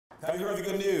Have you heard the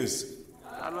good news?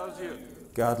 God loves you.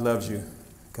 God loves you.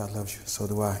 God loves you. So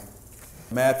do I.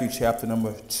 Matthew chapter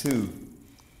number 2,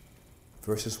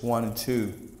 verses 1 and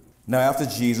 2. Now after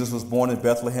Jesus was born in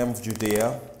Bethlehem of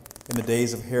Judea, in the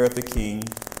days of Herod the king,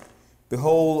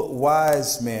 behold,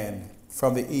 wise men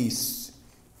from the east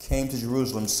came to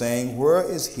Jerusalem, saying, Where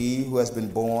is he who has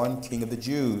been born King of the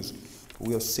Jews? For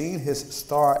we have seen his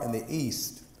star in the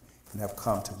east and have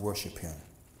come to worship him.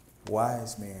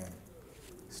 Wise men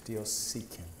still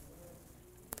seeking.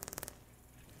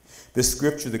 This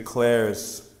scripture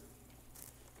declares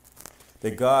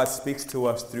that God speaks to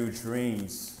us through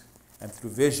dreams and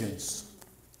through visions.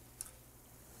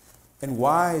 And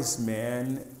wise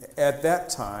men at that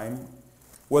time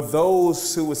were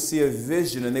those who would see a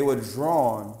vision and they were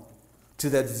drawn to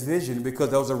that vision because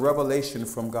there was a revelation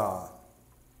from God.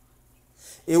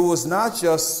 It was not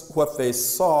just what they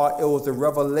saw, it was the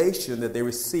revelation that they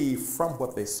received from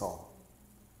what they saw.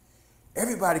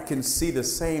 Everybody can see the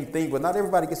same thing, but not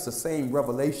everybody gets the same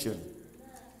revelation.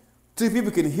 Two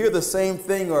people can hear the same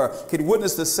thing or can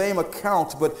witness the same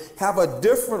account, but have a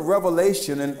different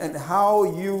revelation and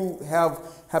how you have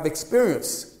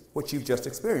experienced what you've just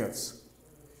experienced.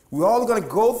 We're all going to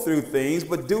go through things,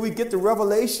 but do we get the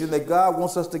revelation that God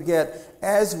wants us to get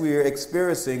as we're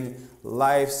experiencing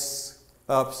life's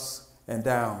ups and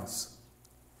downs?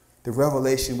 The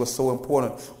revelation was so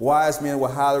important. Wise men were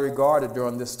highly regarded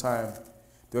during this time,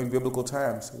 during biblical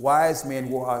times. Wise men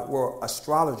were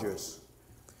astrologers.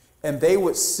 And they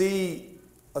would see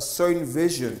a certain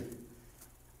vision,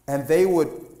 and they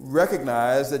would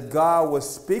recognize that God was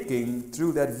speaking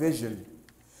through that vision.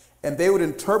 And they would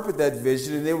interpret that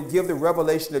vision, and they would give the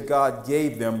revelation that God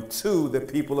gave them to the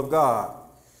people of God.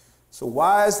 So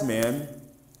wise men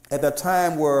at that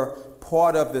time were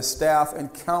part of the staff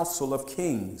and council of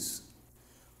kings.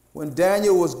 When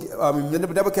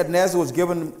Nebuchadnezzar was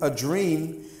given a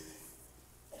dream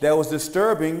that was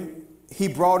disturbing, he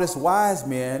brought his wise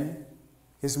men,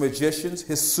 his magicians,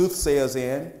 his soothsayers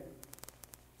in.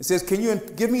 He says, can you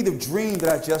give me the dream that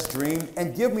I just dreamed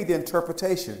and give me the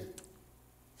interpretation?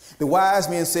 The wise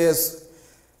man says,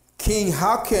 King,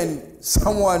 how can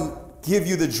someone give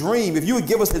you the dream? If you would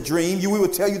give us the dream, we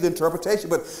would tell you the interpretation.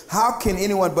 But how can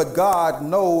anyone but God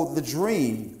know the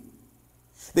dream?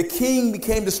 The king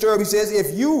became disturbed. He says,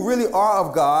 if you really are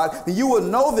of God, then you will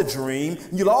know the dream.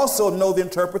 You'll also know the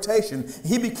interpretation.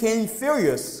 He became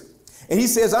furious. And he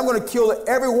says, I'm going to kill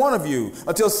every one of you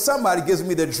until somebody gives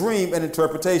me the dream and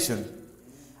interpretation.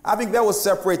 I think that will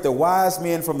separate the wise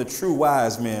men from the true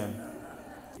wise men.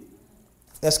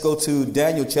 Let's go to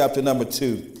Daniel chapter number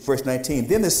 2, verse 19.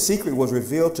 Then the secret was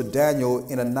revealed to Daniel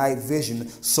in a night vision.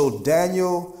 So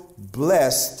Daniel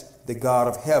blessed the God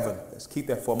of heaven. Let's keep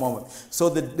that for a moment. So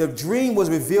the dream was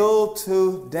revealed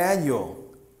to Daniel.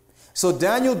 So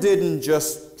Daniel didn't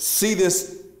just see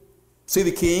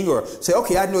the king or say,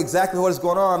 okay, I know exactly what is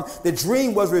going on. The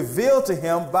dream was revealed to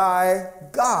him by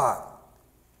God.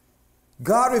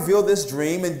 God revealed this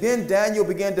dream, and then Daniel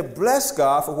began to bless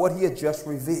God for what he had just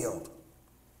revealed.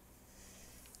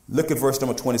 Look at verse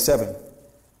number 27.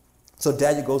 So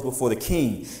Daniel goes before the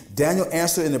king. Daniel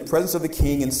answered in the presence of the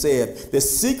king and said, the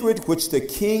secret which the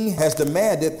king has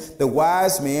demanded, the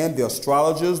wise men, the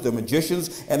astrologers, the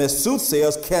magicians, and the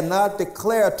soothsayers cannot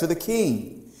declare to the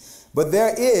king. But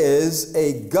there is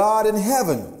a God in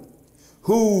heaven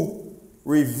who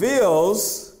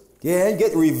reveals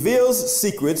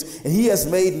secrets, and he has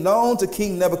made known to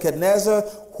King Nebuchadnezzar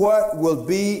what will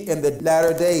be in the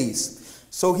latter days.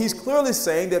 So he's clearly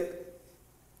saying that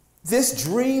this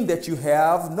dream that you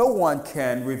have, no one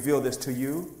can reveal this to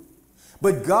you,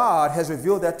 but God has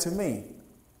revealed that to me.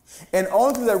 And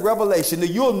only through that revelation that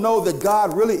you'll know that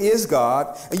God really is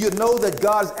God, and you'll know that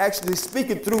God is actually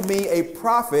speaking through me, a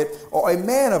prophet or a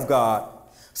man of God.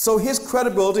 So his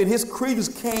credibility and his credence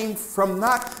came from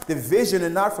not the vision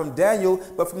and not from Daniel,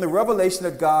 but from the revelation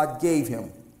that God gave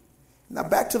him. Now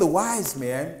back to the wise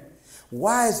men.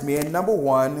 Wise men, number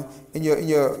one, in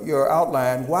your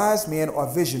outline, wise men are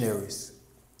visionaries.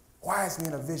 Wise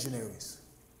men are visionaries.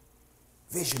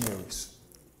 Visionaries.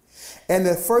 And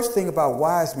the first thing about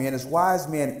wise men is wise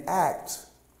men act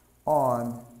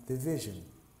on the vision.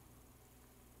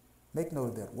 Make note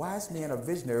of that. Wise men are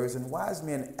visionaries, and wise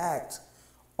men act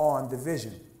on the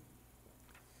vision.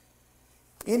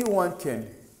 Anyone can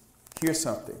hear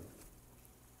something,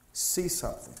 see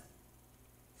something.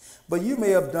 But you may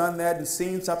have done that and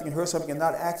seen something and heard something and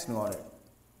not acting on it.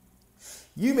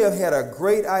 You may have had a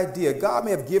great idea. God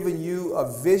may have given you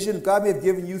a vision. God may have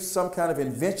given you some kind of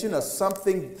invention or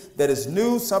something that is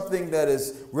new, something that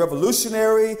is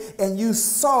revolutionary, and you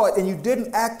saw it and you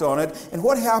didn't act on it. And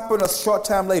what happened a short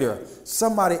time later?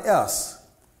 Somebody else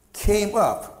came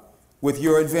up with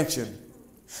your invention.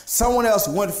 Someone else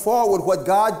went forward with what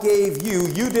God gave you.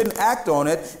 You didn't act on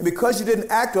it. And because you didn't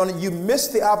act on it, you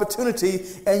missed the opportunity,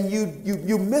 and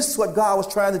you missed what God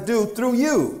was trying to do through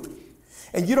you.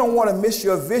 And you don't want to miss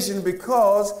your vision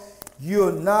because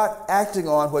you're not acting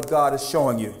on what God is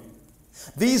showing you.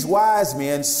 These wise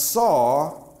men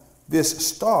saw this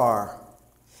star,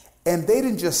 and they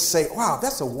didn't just say, wow,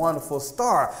 that's a wonderful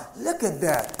star. Look at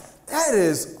that. That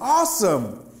is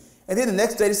awesome. And then the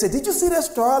next day they said, did you see that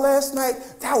star last night?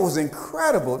 That was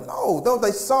incredible. No, though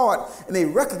they saw it and they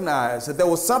recognized that there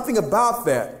was something about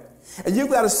that. And you've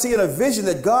got to see in a vision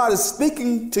that God is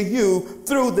speaking to you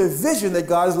through the vision that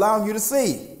God is allowing you to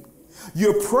see.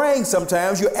 You're praying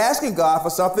sometimes, you're asking God for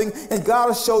something, and God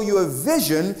will show you a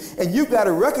vision, and you've got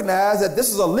to recognize that this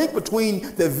is a link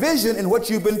between the vision and what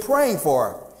you've been praying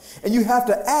for. And you have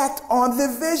to act on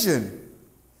the vision.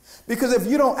 Because if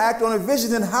you don't act on a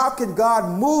vision, then how can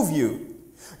God move you?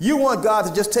 You want God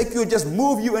to just take you and just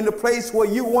move you in the place where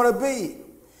you want to be.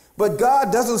 But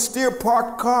God doesn't steer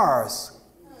parked cars.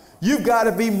 You've got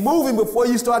to be moving before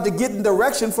you start to get in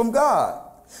direction from God.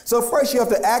 So first you have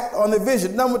to act on the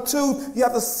vision. Number two, you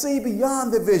have to see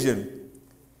beyond the vision.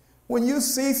 When you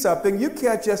see something, you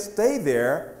can't just stay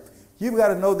there. You've got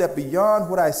to know that beyond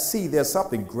what I see, there's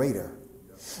something greater.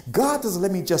 God doesn't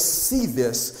let me just see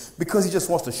this because he just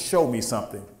wants to show me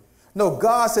something. No,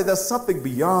 God said there's something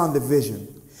beyond the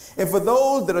vision. And for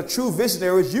those that are true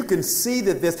visionaries, you can see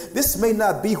that this may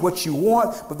not be what you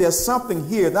want, but there's something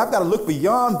here. And I've got to look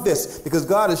beyond this because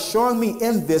God is showing me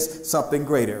in this something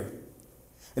greater.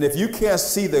 And if you can't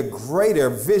see the greater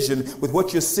vision with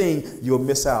what you're seeing, you'll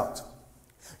miss out.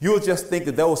 You'll just think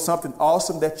that there was something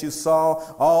awesome that you saw.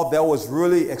 Oh, that was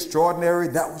really extraordinary.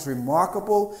 That was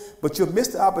remarkable. But you'll miss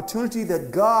the opportunity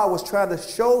that God was trying to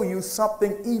show you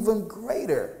something even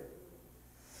greater.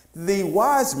 The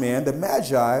wise men, the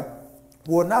magi,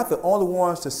 were not the only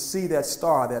ones to see that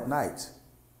star that night.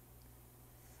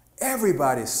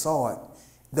 Everybody saw it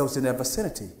that was in their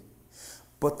vicinity.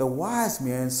 But the wise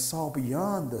men saw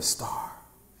beyond the star.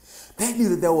 They knew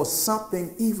that there was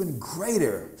something even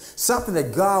greater, something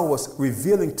that God was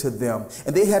revealing to them.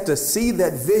 And they had to see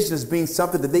that vision as being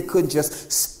something that they couldn't just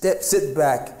sit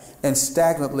back and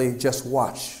stagnantly just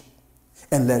watch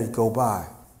and let it go by.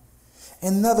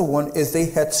 Another one is they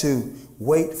had to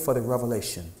wait for the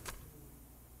revelation.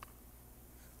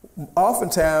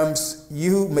 Oftentimes,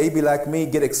 you, maybe like me,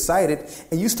 get excited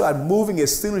and you start moving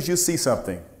as soon as you see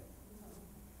something.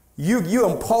 You're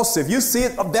impulsive. You see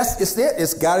it, it's it.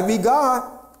 It's got to be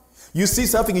God. You see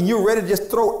something and you're ready to just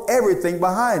throw everything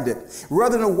behind it,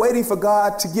 rather than waiting for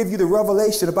God to give you the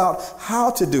revelation about how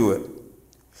to do it,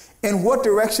 in what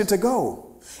direction to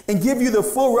go, and give you the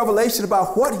full revelation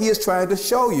about what he is trying to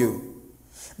show you.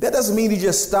 That doesn't mean you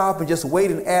just stop and just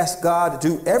wait and ask God to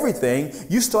do everything.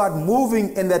 You start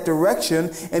moving in that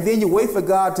direction, and then you wait for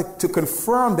God to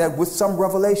confirm that with some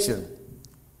revelation.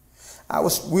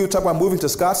 We were talking about moving to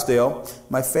Scottsdale,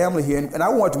 my family here, and I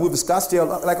wanted to move to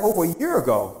Scottsdale like over a year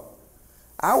ago.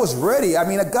 I was ready. I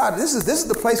mean, God, this is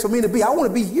the place for me to be. I want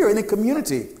to be here in the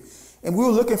community. And we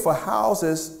were looking for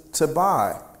houses to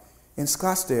buy in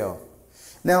Scottsdale.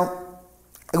 Now,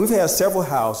 we've had several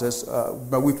houses,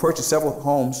 but we purchased several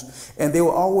homes, and they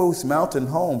were always mountain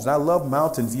homes. And I love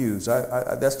mountain views.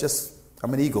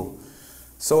 I'm an eagle.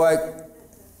 So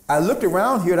I looked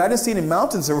around here, and I didn't see any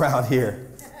mountains around here.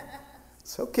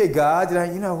 It's okay, God.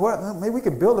 You know what? Maybe we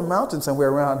could build a mountain somewhere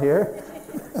around here.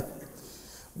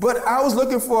 But I was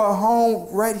looking for a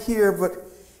home right here, but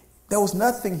there was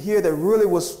nothing here that really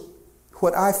was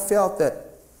what I felt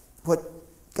what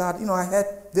God, I had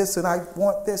this and I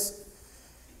want this.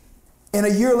 And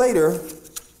a year later,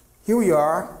 here we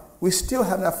are. We still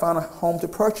have not found a home to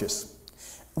purchase.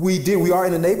 We are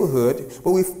in the neighborhood,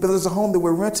 but there's a home that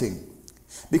we're renting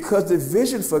because the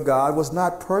vision for God was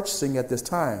not purchasing at this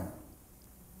time.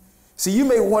 See, you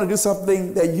may want to do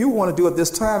something that you want to do at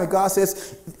this time, and God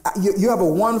says, you have a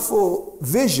wonderful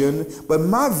vision, but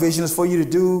my vision is for you to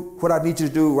do what I need you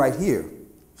to do right here.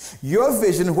 Your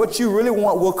vision, what you really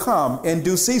want, will come in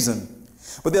due season.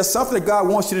 But there's something that God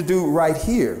wants you to do right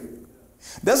here.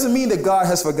 Doesn't mean that God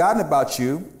has forgotten about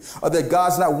you or that God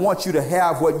does not want you to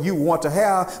have what you want to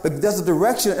have, but there's a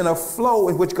direction and a flow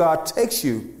in which God takes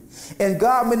you. And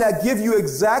God may not give you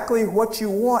exactly what you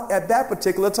want at that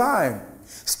particular time.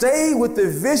 Stay with the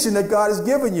vision that God has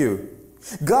given you.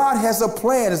 God has a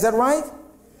plan. Is that right?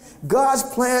 God's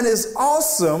plan is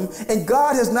awesome, and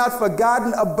God has not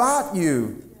forgotten about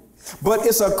you. But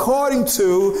it's according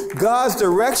to God's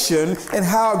direction and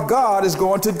how God is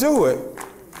going to do it.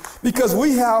 Because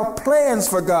we have plans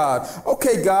for God.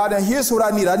 Okay, God, and here's what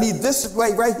I need. I need this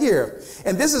right here.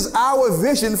 And this is our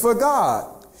vision for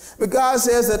God. But God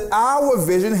says that our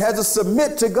vision has to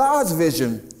submit to God's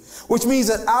vision, which means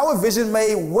that our vision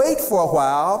may wait for a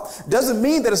while. Doesn't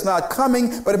mean that it's not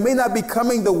coming, but it may not be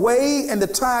coming the way and the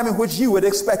time in which you would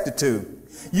expect it to.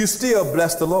 You still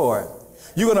bless the Lord.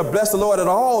 You're going to bless the Lord at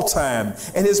all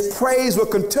times, and his praise will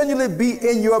continually be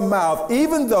in your mouth,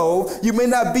 even though you may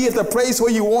not be at the place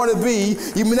where you want to be.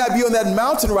 You may not be on that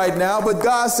mountain right now, but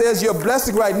God says your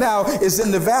blessing right now is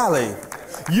in the valley.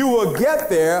 You will get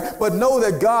there, but know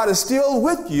that God is still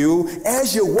with you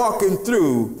as you're walking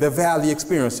through the valley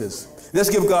experiences. Let's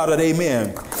give God an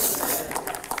amen.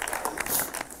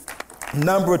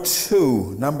 Number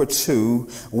two,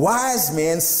 wise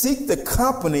men seek the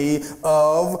company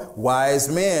of wise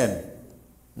men.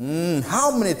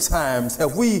 How many times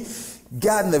have we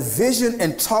gotten a vision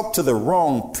and talked to the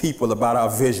wrong people about our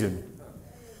vision?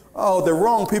 Oh, the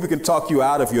wrong people can talk you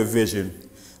out of your vision.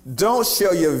 Don't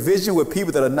share your vision with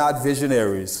people that are not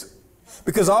visionaries,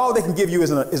 because all they can give you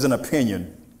is an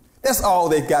opinion. That's all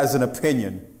they've got is an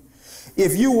opinion.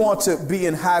 If you want to be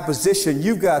in high position,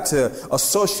 you've got to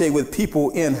associate with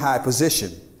people in high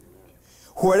position.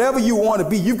 Wherever you want to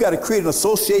be, you've got to create an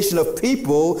association of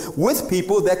people with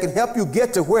people that can help you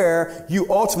get to where you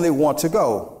ultimately want to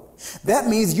go. That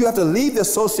means you have to leave the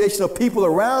association of people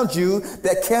around you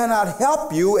that cannot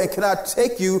help you and cannot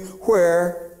take you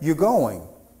where you're going.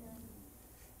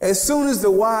 As soon as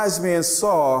the wise men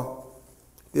saw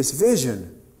this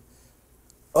vision,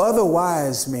 other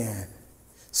wise men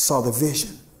saw the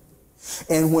vision.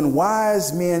 And when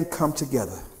wise men come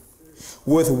together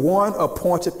with one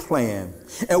appointed plan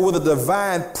and with a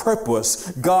divine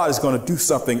purpose, God is going to do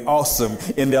something awesome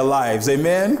in their lives.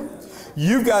 Amen.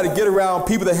 You've got to get around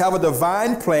people that have a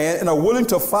divine plan and are willing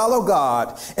to follow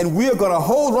God. And we are going to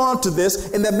hold on to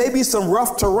this. And there may be some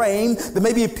rough terrain. There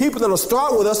may be people that will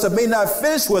start with us that may not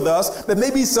finish with us. There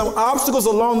may be some obstacles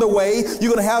along the way.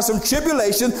 You're going to have some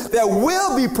tribulation. There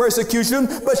will be persecution.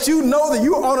 But you know that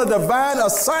you're on a divine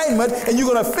assignment and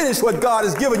you're going to finish what God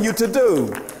has given you to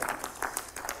do.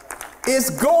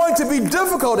 It's going to be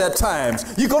difficult at times.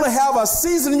 You're going to have a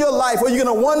season in your life where you're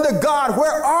going to wonder, God,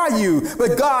 where are you?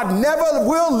 But God never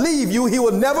will leave you. He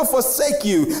will never forsake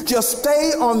you. Just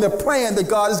stay on the plan that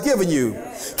God has given you.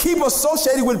 Keep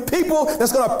associated with people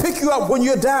that's going to pick you up when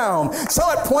you're down. So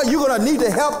at point you're going to need to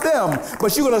help them,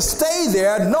 but you're going to stay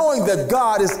there knowing that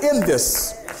God is in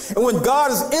this. And when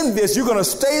God is in this, you're going to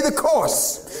stay the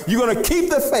course. You're going to keep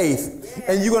the faith.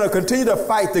 And you're going to continue to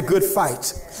fight the good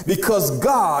fight because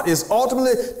God is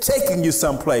ultimately taking you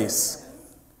someplace.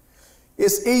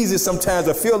 It's easy sometimes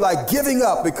to feel like giving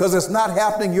up because it's not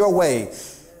happening your way.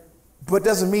 But it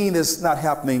doesn't mean it's not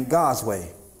happening God's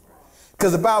way.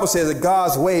 Because the Bible says that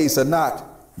God's ways are not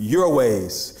your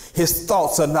ways. His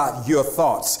thoughts are not your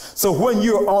thoughts. So when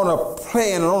you're on a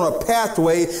plan and on a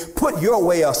pathway, put your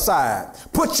way aside.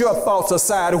 Put your thoughts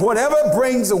aside. Whatever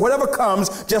brings and whatever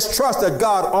comes, just trust that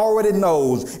God already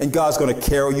knows and God's going to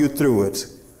carry you through it.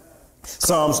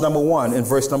 Psalms number 1 in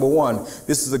verse number 1.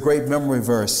 This is a great memory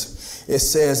verse. It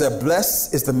says that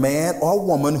blessed is the man or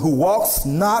woman who walks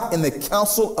not in the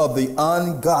counsel of the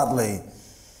ungodly.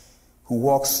 Who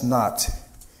walks not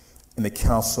in the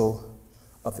counsel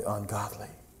of the ungodly.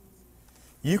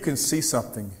 You can see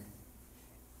something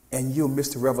and you'll miss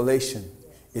the revelation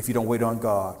if you don't wait on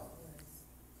God.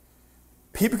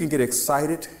 People can get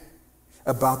excited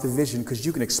about the vision because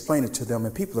you can explain it to them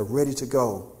and people are ready to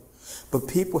go. But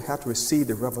people have to receive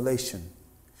the revelation.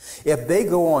 If they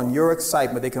go on your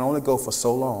excitement, they can only go for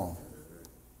so long.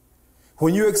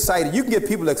 When you're excited, you can get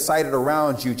people excited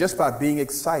around you just by being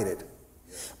excited.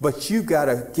 But you got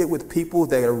to get with people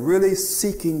that are really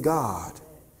seeking God.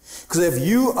 Because if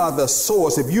you are the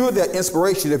source, if you're the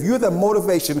inspiration, if you're the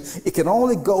motivation, it can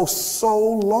only go so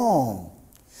long.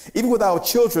 Even with our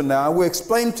children now, we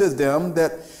explain to them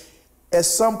that at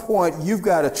some point you've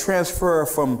got to transfer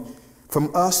from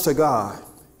us to God.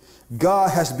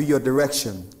 God has to be your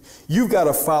direction. You've got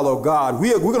to follow God.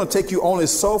 We're going to take you only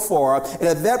so far. And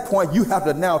at that point, you have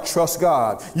to now trust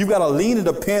God. You've got to lean and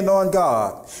depend on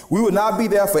God. We will not be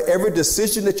there for every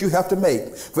decision that you have to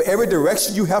make. For every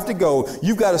direction you have to go,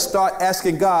 you've got to start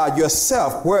asking God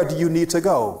yourself, where do you need to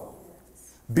go?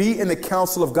 Be in the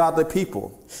counsel of godly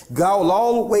people. God will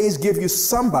always give you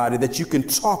somebody that you can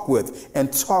talk with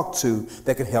and talk to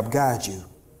that can help guide you.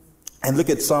 And look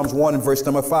at Psalms 1 and verse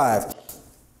number 5.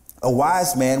 A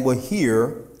wise man will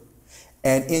hear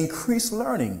and increase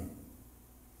learning.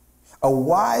 A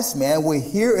wise man will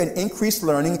hear and increase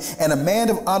learning, and a man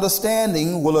of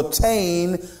understanding will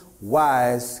attain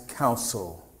wise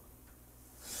counsel.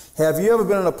 Have you ever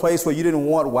been in a place where you didn't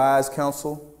want wise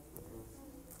counsel?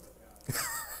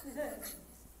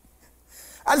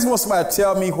 I just want somebody to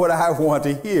tell me what I want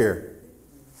to hear.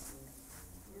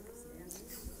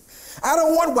 I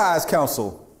don't want wise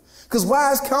counsel, because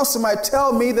wise counsel might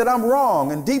tell me that I'm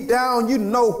wrong, and deep down you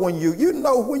know when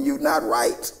you're not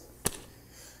right.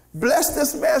 Bless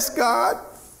this mess, God.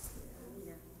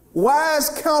 Wise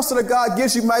counsel that God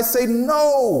gives you might say,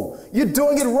 no, you're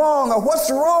doing it wrong, or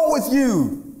what's wrong with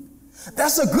you?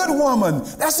 That's a good woman.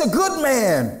 That's a good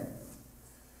man.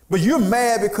 But you're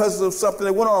mad because of something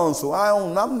that went on, so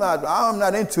I'm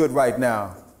not into it right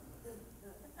now.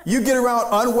 You get around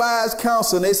unwise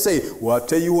counsel and they say, well, I'll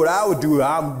tell you what I would do.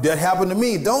 That happened to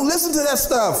me. Don't listen to that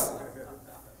stuff.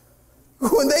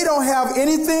 When they don't have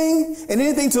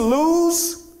anything to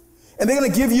lose, and they're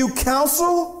going to give you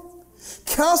counsel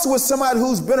with somebody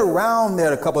who's been around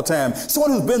there a couple of times,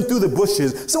 someone who's been through the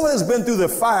bushes, someone who's been through the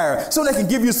fire, someone that can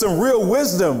give you some real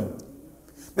wisdom,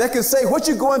 that can say, what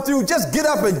you're going through, just get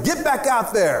up and get back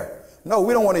out there. No,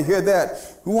 we don't want to hear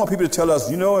that. We want people to tell us,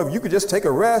 if you could just take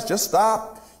a rest, just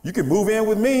stop, you can move in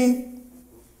with me.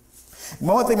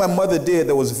 One thing my mother did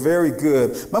that was very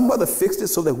good, my mother fixed it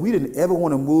so that we didn't ever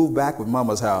want to move back with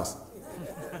Mama's house.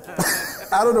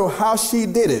 I don't know how she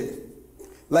did it.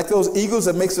 Like those eagles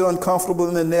that makes it uncomfortable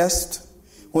in the nest.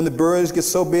 When the birds get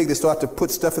so big, they start to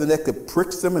put stuff in the neck that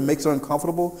pricks them and makes it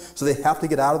uncomfortable, so they have to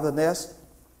get out of the nest.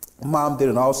 Mom did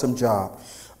an awesome job.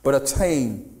 But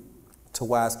attain to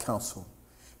wise counsel.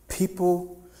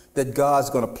 People that God's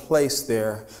going to place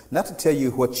there, not to tell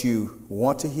you what you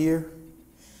want to hear,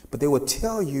 but they will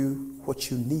tell you what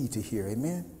you need to hear.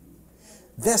 Amen?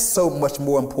 That's so much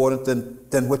more important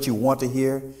than what you want to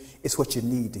hear. It's what you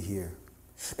need to hear.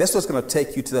 That's what's going to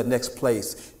take you to the next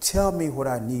place. Tell me what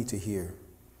I need to hear.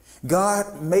 God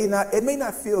it may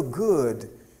not feel good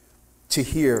to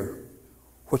hear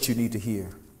what you need to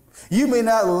hear. You may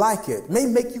not like it. It may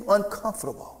make you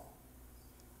uncomfortable.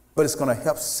 But it's going to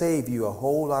help save you a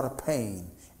whole lot of pain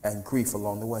and grief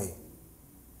along the way.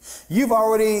 You've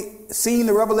already seen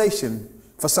the revelation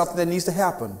for something that needs to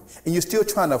happen, and you're still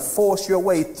trying to force your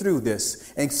way through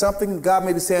this. And something God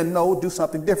may be saying, no, do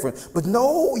something different. But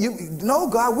no,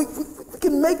 God, we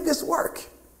can make this work.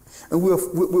 And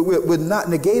we're not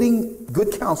negating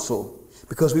good counsel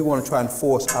because we want to try and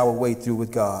force our way through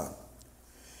with God.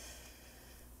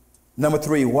 Number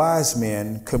 3, wise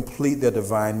men complete their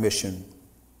divine mission.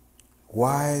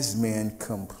 Wise men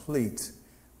complete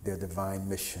their divine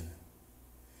mission.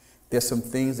 There's some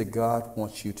things that God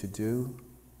wants you to do.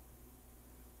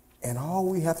 And all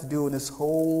we have to do in this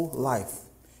whole life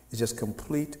is just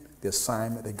complete the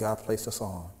assignment that God placed us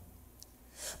on.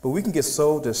 But we can get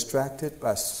so distracted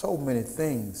by so many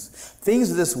things. Things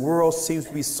of this world seems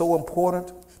to be so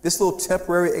important. This little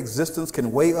temporary existence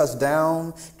can weigh us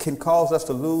down, can cause us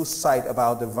to lose sight of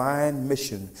our divine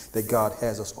mission that God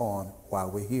has us on while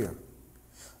we're here.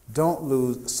 Don't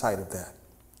lose sight of that.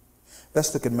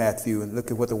 Let's look at Matthew and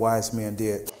look at what the wise man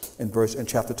did in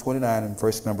chapter 29 and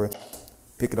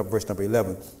picking up verse number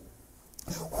 11.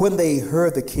 When they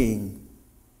heard the king,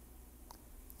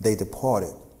 they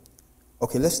departed.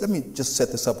 Okay, let me just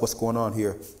set this up, what's going on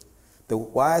here. The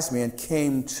wise men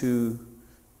came to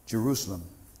Jerusalem,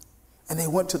 and they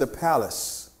went to the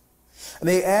palace, and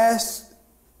they asked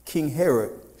King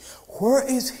Herod, where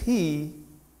is he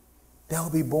that will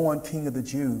be born King of the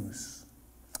Jews?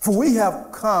 For we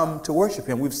have come to worship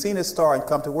him. We've seen his star and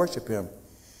come to worship him.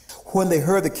 When they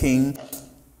heard the king,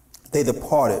 they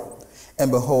departed. And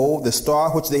behold, the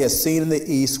star which they had seen in the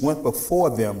east went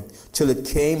before them till it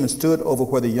came and stood over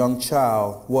where the young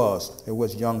child was. There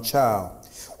was a young child.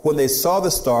 When they saw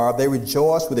the star, they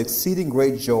rejoiced with exceeding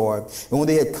great joy. And when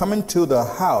they had come into the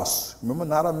house, remember,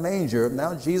 not a manger,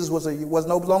 now Jesus was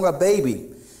no longer a baby.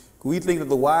 We think that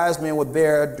the wise men were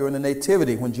there during the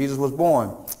nativity when Jesus was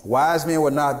born. Wise men were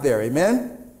not there.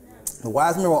 Amen? The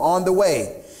wise men were on the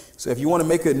way. So if you want to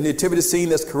make a nativity scene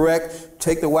that's correct,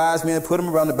 take the wise men, put them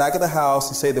around the back of the house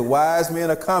and say, the wise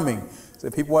men are coming. So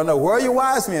people want to know, where are your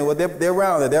wise men? Well, they're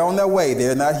around there. They're on their way.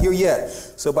 They're not here yet.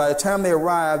 So by the time they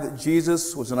arrived,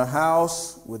 Jesus was in a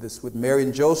house with Mary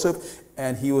and Joseph,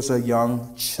 and he was a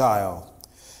young child.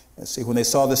 And see, when they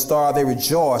saw the star, they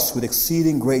rejoiced with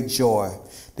exceeding great joy.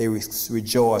 They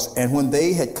rejoiced. And when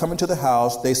they had come into the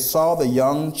house, they saw the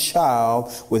young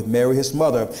child with Mary his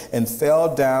mother, and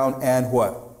fell down and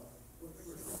what?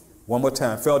 One more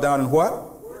time. Fell down and what?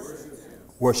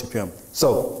 Worship him.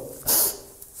 So,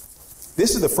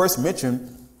 this is the first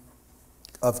mention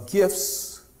of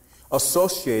gifts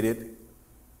associated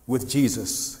with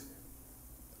Jesus.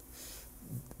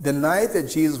 The night that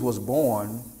Jesus was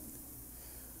born,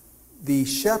 the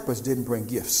shepherds didn't bring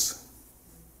gifts.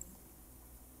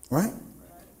 Right?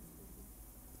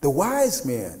 The wise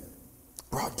men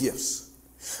brought gifts.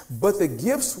 But the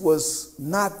gifts was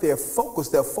not their focus.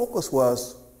 Their focus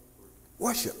was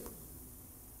worship.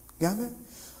 You know what I mean?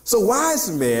 So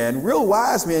wise men, real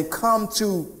wise men, come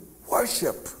to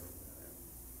worship.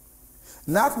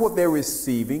 Not what they're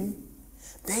receiving.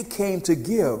 They came to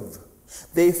give.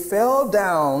 They fell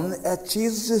down at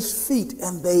Jesus' feet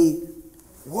and they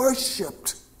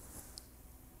worshiped.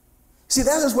 See,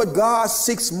 that is what God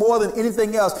seeks more than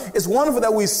anything else. It's wonderful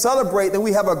that we celebrate, that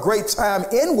we have a great time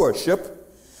in worship,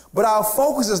 but our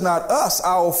focus is not us.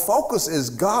 Our focus is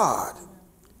God.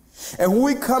 And when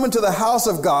we come into the house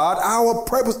of God, our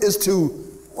purpose is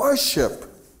to worship.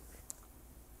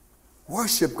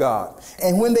 Worship God.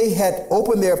 And when they had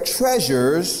opened their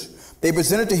treasures, they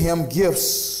presented to him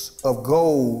gifts of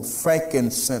gold,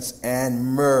 frankincense, and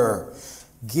myrrh.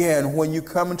 Again, when you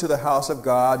come into the house of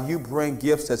God, you bring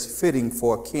gifts that's fitting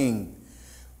for a king.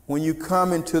 When you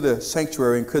come into the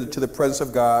sanctuary and to the presence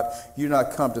of God, you do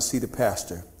not come to see the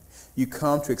pastor. You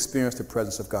come to experience the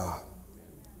presence of God.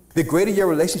 The greater your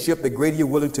relationship, the greater you're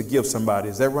willing to give somebody.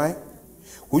 Is that right?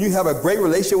 When you have a great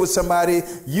relationship with somebody,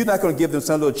 you're not going to give them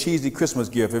some little cheesy Christmas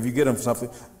gift. If you get them something,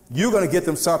 you're going to get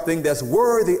them something that's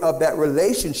worthy of that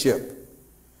relationship.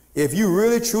 If you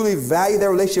really, truly value that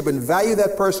relationship and value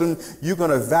that person, you're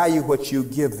going to value what you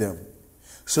give them.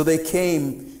 So they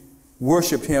came,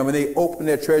 worshiped him, and they opened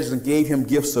their treasures and gave him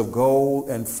gifts of gold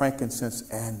and frankincense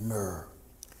and myrrh.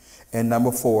 And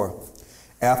number 4,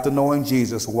 after knowing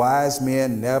Jesus, wise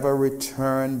men never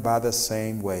return by the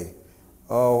same way.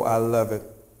 Oh, I love it.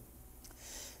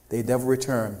 They never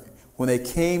returned. When they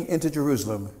came into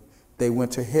Jerusalem, they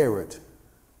went to Herod.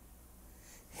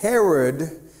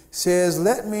 Herod says,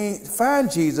 let me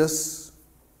find Jesus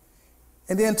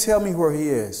and then tell me where he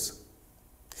is.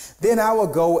 Then I will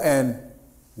go and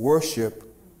worship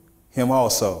him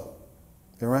also.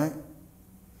 All right?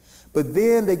 But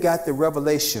then they got the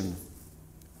revelation.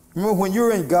 Remember, when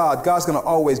you're in God, God's going to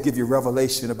always give you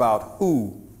revelation about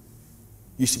who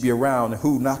you should be around and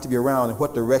who not to be around and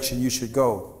what direction you should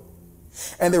go.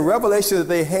 And the revelation that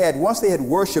they had, once they had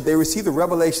worshiped, they received the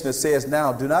revelation that says,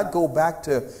 now, do not go back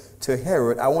to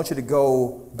Herod. I want you to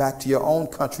go back to your own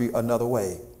country another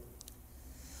way.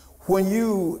 When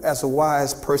you, as a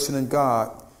wise person in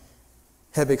God,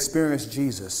 have experienced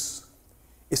Jesus,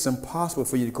 it's impossible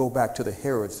for you to go back to the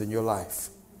Herods in your life.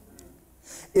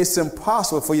 It's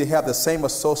impossible for you to have the same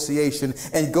association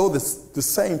and go the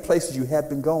same places you had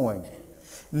been going.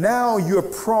 Now you're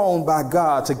prone by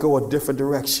God to go a different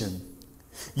direction.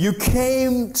 You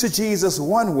came to Jesus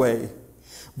one way,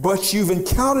 but you've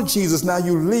encountered Jesus. Now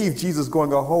you leave Jesus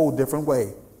going a whole different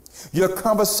way. Your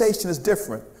conversation is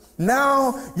different.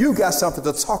 Now you got something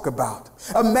to talk about.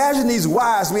 Imagine these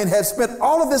wise men had spent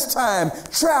all of this time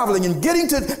traveling and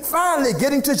finally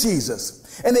getting to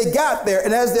Jesus. And they got there,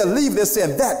 and as they leave, they're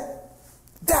saying,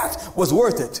 that was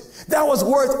worth it. That was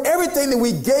worth everything that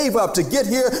we gave up to get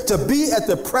here, to be at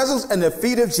the presence and the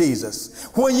feet of Jesus.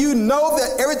 When you know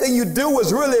that everything you do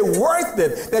was really worth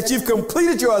it, that you've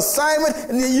completed your assignment,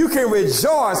 and then you can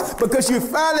rejoice because you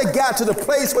finally got to the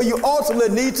place where you ultimately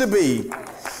need to be.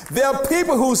 There are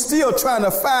people who are still trying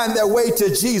to find their way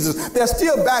to Jesus. They're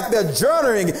still back there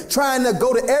journeying, trying to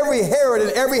go to every Herod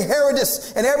and every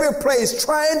Herodess and every place,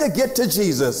 trying to get to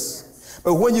Jesus.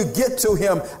 But when you get to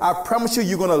him, I promise you,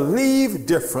 you're going to leave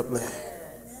differently.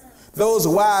 Those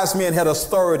wise men had a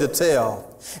story to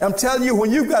tell. I'm telling you, when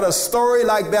you've got a story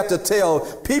like that to tell,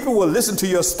 people will listen to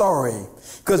your story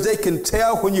because they can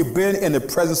tell when you've been in the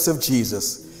presence of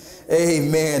Jesus.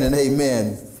 Amen and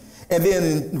amen. And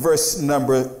then in verse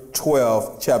number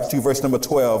 12, chapter 2, verse number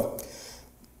 12,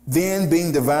 then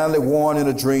being divinely warned in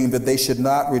a dream that they should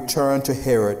not return to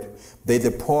Herod, they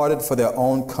departed for their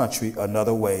own country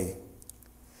another way.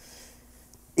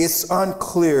 It's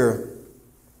unclear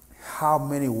how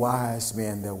many wise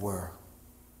men there were.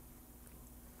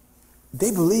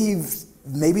 They believed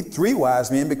maybe 3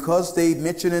 wise men because they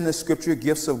mentioned in the scripture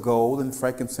gifts of gold and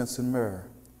frankincense and myrrh.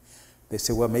 They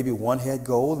said, well, maybe one had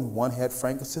gold and one had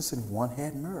frankincense and one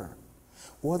had myrrh.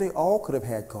 Well, they all could have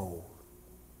had gold.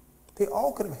 They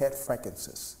all could have had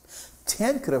frankincense.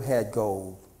 10 could have had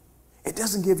gold. It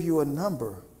doesn't give you a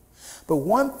number. But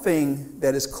one thing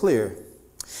that is clear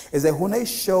is that when they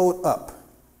showed up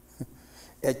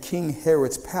at King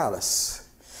Herod's palace,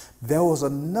 there was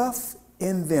enough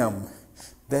in them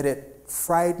that it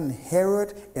frightened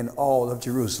Herod and all of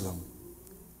Jerusalem.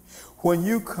 When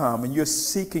you come and you're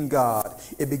seeking God,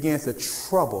 it begins to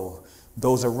trouble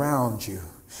those around you.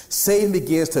 Satan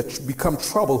begins to become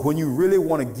troubled when you really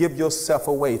want to give yourself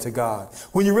away to God.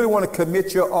 When you really want to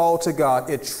commit your all to God,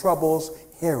 it troubles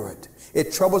Herod.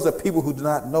 It troubles the people who do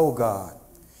not know God.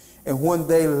 And when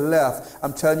they left,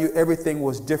 I'm telling you, everything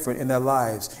was different in their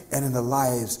lives and in the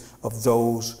lives of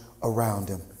those around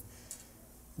them.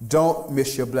 Don't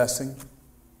miss your blessing.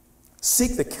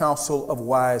 Seek the counsel of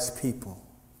wise people.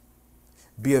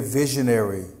 Be a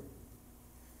visionary.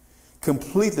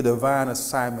 Complete the divine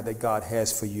assignment that God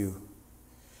has for you.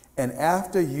 And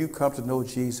after you come to know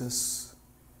Jesus,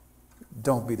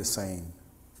 don't be the same.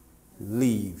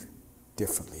 Leave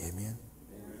differently. Amen.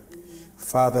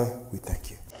 Father, we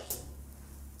thank you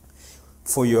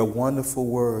for your wonderful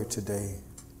word today.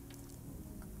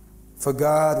 For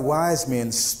God, wise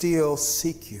men still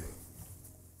seek you.